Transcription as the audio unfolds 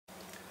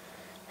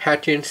how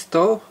to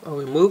install or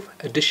remove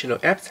additional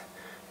apps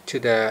to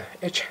the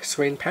Edge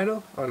screen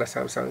panel on the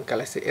Samsung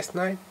Galaxy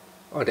S9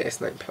 or the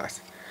S9 Plus.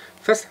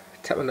 First,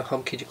 tap on the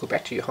home key to go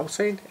back to your home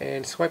screen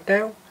and swipe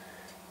down.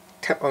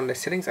 Tap on the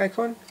settings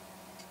icon.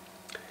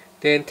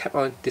 Then tap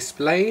on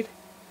display.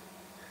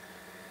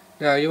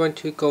 Now you want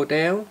to go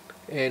down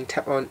and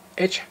tap on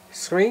Edge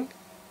screen.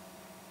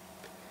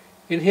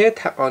 In here,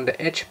 tap on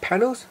the Edge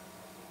panels.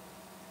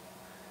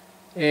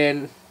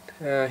 And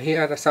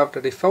here are some of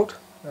the default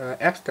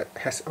apps that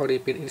has already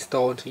been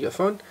installed to your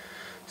phone.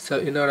 So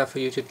in order for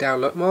you to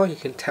download more, you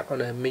can tap on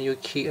the menu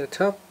key at the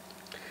top,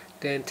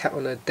 then tap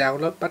on the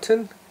download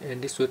button,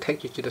 and this will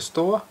take you to the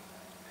store.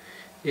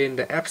 In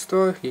the App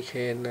Store, you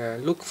can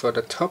look for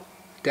the top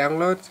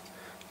downloads,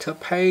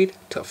 top paid,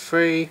 top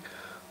free,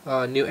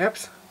 new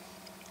apps.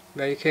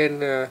 Now you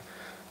can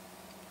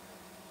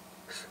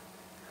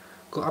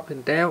go up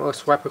and down or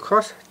swipe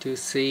across to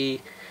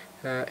see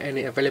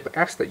any available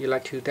apps that you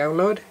like to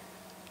download.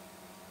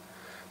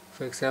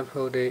 For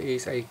example, there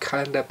is a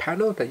calendar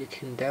panel that you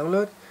can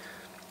download,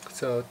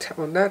 so tap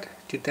on that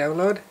to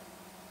download.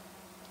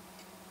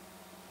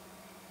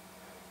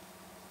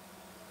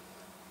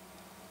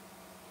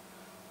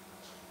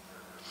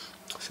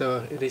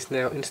 So it is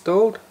now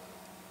installed,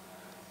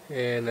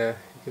 and you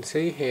can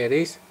see here it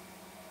is.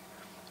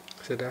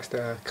 So that's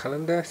the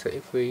calendar. So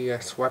if we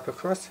swipe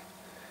across,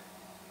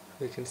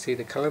 we can see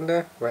the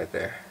calendar right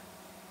there.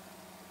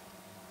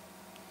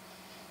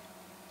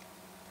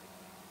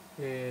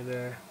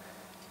 And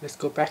let's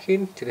go back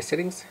into the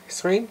settings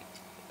screen,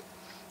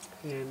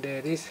 and there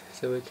it is.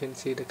 So we can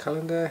see the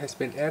calendar has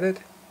been added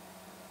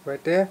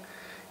right there.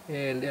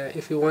 And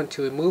if you want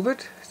to remove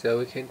it, so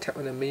we can tap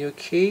on the menu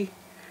key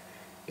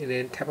and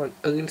then tap on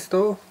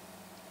uninstall,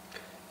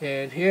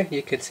 and here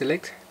you can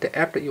select the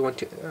app that you want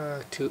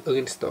to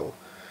uninstall.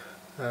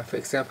 For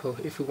example,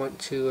 if you want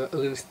to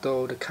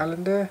uninstall the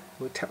calendar,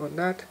 we tap on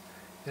that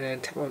and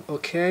then tap on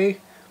OK,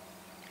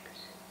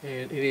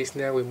 and it is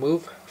now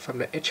removed from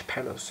the Edge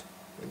panels.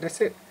 And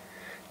that's it.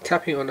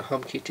 Tapping on the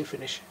home key to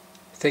finish.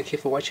 Thank you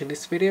for watching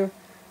this video.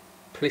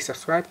 Please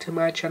subscribe to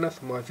my channel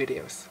for more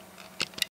videos.